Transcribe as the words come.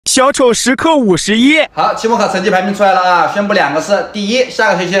小丑时刻51。好，期末考成绩排名出来了啊！宣布2个事：第一，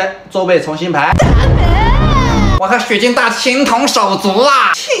下个学期座位重新排。我和许军大情同手足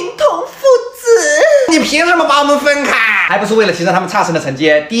啊，情同父子。你凭什么把我们分开？还不是为了提升他们差生的成绩？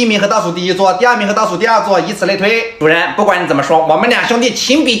第一名和倒数第一座，第2名和倒数第2座，以此类推。主任，不管你怎么说，我们俩兄弟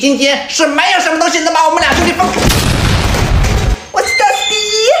情比金坚，是没有什么东西能把我们俩兄弟分开。我是倒数第一，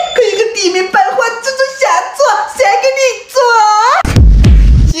可以跟第1名班花蜘蛛侠做，谁跟你做？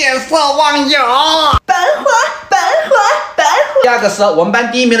见色忘友。班花。第2个是我们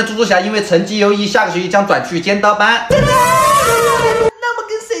班第1名的猪猪侠，因为成绩优异，下个学期将转去尖刀班。那我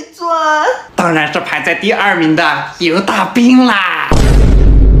跟谁做啊？当然是排在第2名的尤大兵啦。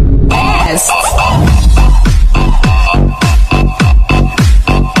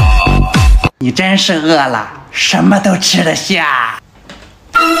你真是饿了，什么都吃得下。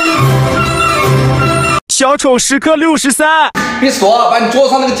小丑时刻63。别说，把你桌子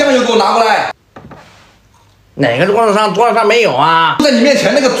上那个酱油给我拿过来。哪个桌子上？桌子上没有啊，就在你面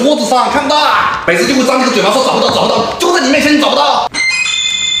前那个桌子上，看不到啊！每次就会张这个嘴巴说找不到，就在你面前你找不到。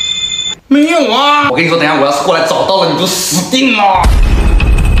没有啊！我跟你说，等一下我要是过来找到了，你就死定了。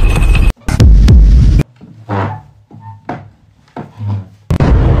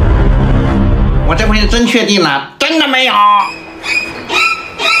我这回是真确定了，真的没有。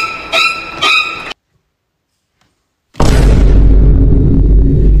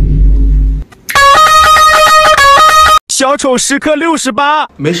小丑时刻68。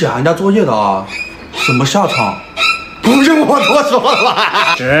没写人家作业的啊，什么下场？不用我多说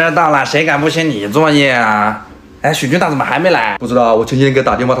了。知道了，谁敢不写你作业啊？哎，许军大怎么还没来？不知道，我前几天给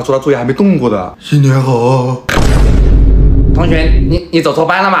他打电话，他说他作业还没动过的。新年好。同学，你走错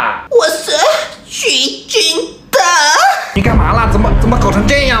班了吗？我是许军大。你干嘛啦？怎么搞成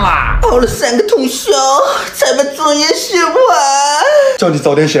这样啦？熬了3个通宵才把作业写完。叫你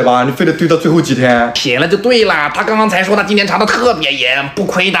早点写吧，你非得堆到最后几天。写了就对了，他刚刚才说他今天查的特别严，不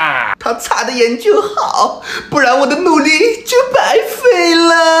亏的。他查的严就好，不然我的努力就白费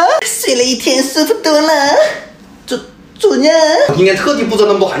了。睡了1天舒服多了。主任，我今天特地布置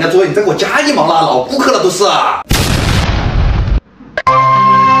那么多寒假作业，你再给我加一忙啦，老顾客了都是。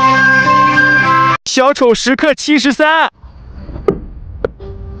小丑时刻73。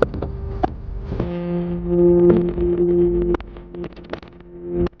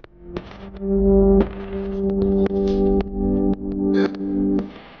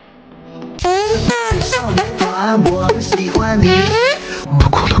我喜欢你。不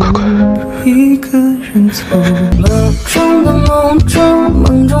哭了，快快。一个人走了，中的梦中，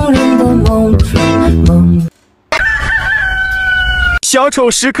梦中人的梦中梦。小丑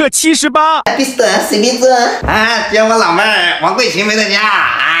时刻78。必死的，随便做。啊，见我老妹儿王桂琴没在家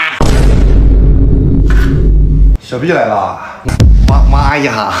啊。小 B 来了。妈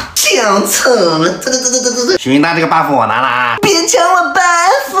呀！小丑了，这。许云大这个 buff 我拿了啊！别抢我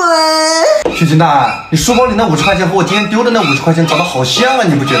buff！许云大，你书包里那50块钱和我今天丢的那50块钱长得好像啊，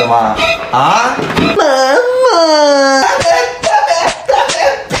你不觉得吗？啊！妈妈！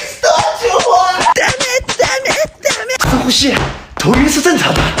深呼吸，头晕是正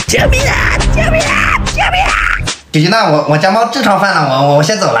常的。救命啊！救命啊！救命啊！许云大，我家猫痔疮犯了，我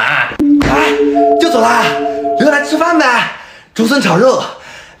先走了啊！啊，就走啦？留下来吃饭呗。竹笋炒肉，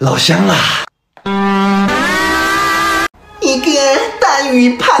老香了。一个大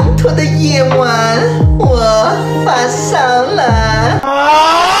雨滂沱的夜晚，我发烧了。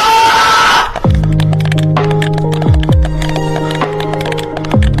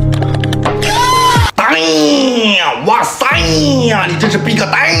哎呀，哇塞呀，你真是逼个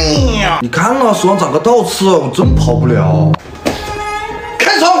蛋呀！你看了，手上长个倒刺，我真跑不了。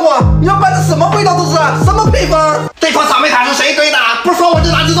开窗户，你要搬的什么味道都是，什么配方？这坨草莓塔是谁堆的？不说我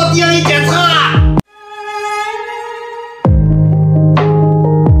就拿去做 DNA 检测。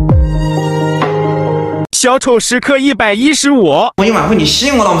小丑时刻115。我一晚会你吸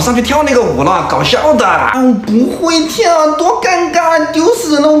引我了，我们上去跳那个舞了，搞笑的。我不会跳，多尴尬，丢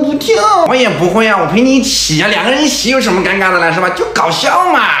死人了，我不跳。我也不会啊，我陪你一起啊，2个人一起有什么尴尬的呢？是吧？就搞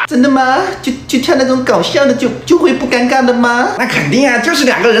笑嘛。真的吗？就跳那种搞笑的，就会不尴尬的吗？那肯定啊，就是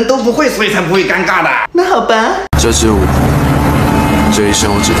2个人都不会，所以才不会尴尬的。那好吧。这支舞，这一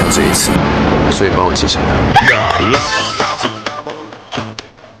生我只跳这一次，所以帮我记下来。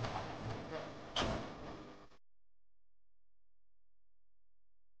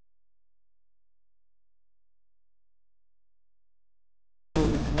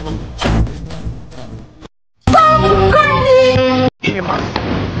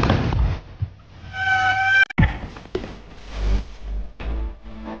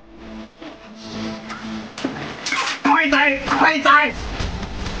快仔，快仔！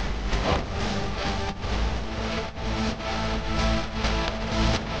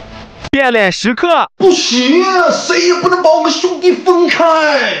变脸时刻。不行，谁也不能把我们兄弟分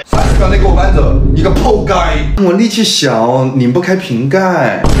开。30秒内给我搬走，你个破街！我力气小，拧不开瓶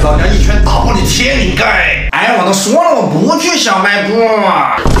盖，老娘一拳打爆你天灵盖！哎，我都说了，我不去小卖部。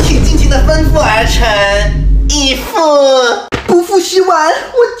请尽情的吩咐而成，义父。不服洗碗，我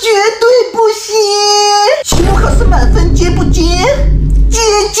绝对不行。期末考试满分接不接？接。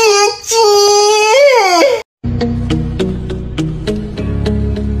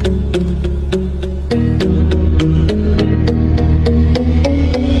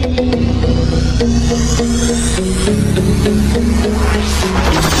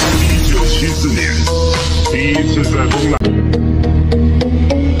1974年，第一次在东南。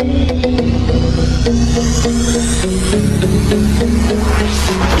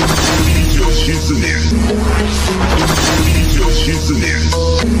1974年，1974年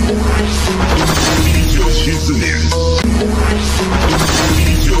，1974年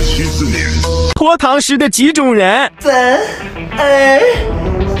，1974年。拖堂时的几种人。 3、2、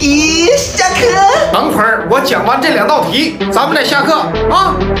1，下课。等会儿我讲完这2道题，咱们再下课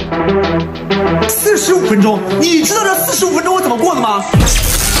啊。45分钟，你知道这45分钟我怎么过的吗？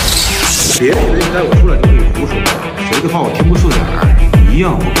别以为在我出来就可以胡说，谁的话我听不顺眼，一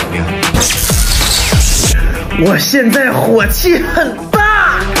样不改变。我现在火气很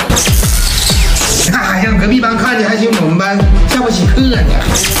大。那还让隔壁班看见，还嫌我们班下不起课呢。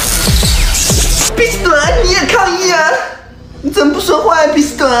比斯顿，你也抗议啊？你怎么不说话呀，比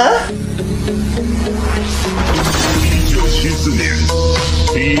斯顿1974年，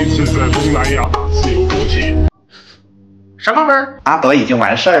第一次在东南亚自由国际。什么门？阿朵已经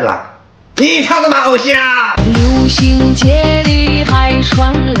完事儿了。你唱的嘛，偶像？流星街里还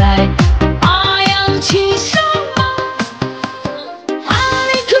传来阿阳七上马，阿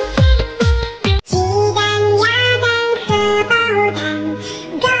里克鸡蛋鸭蛋荷包蛋，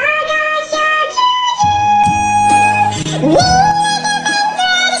嘎嘎小猪猪，你的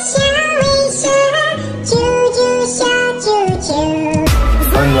小微笑，啾啾小啾啾。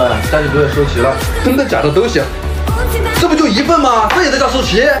班主任，家庭作业收齐了，真的假的都行。这不就1份吗？这也得叫收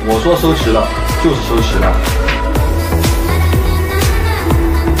齐？我说收齐了，就是收齐了。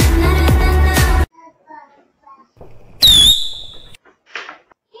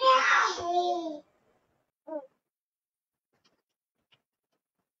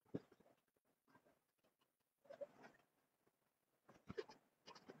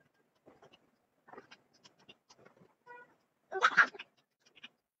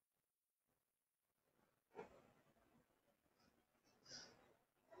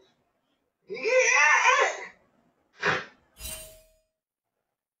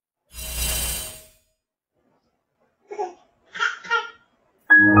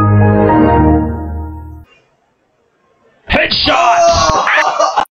Headshot。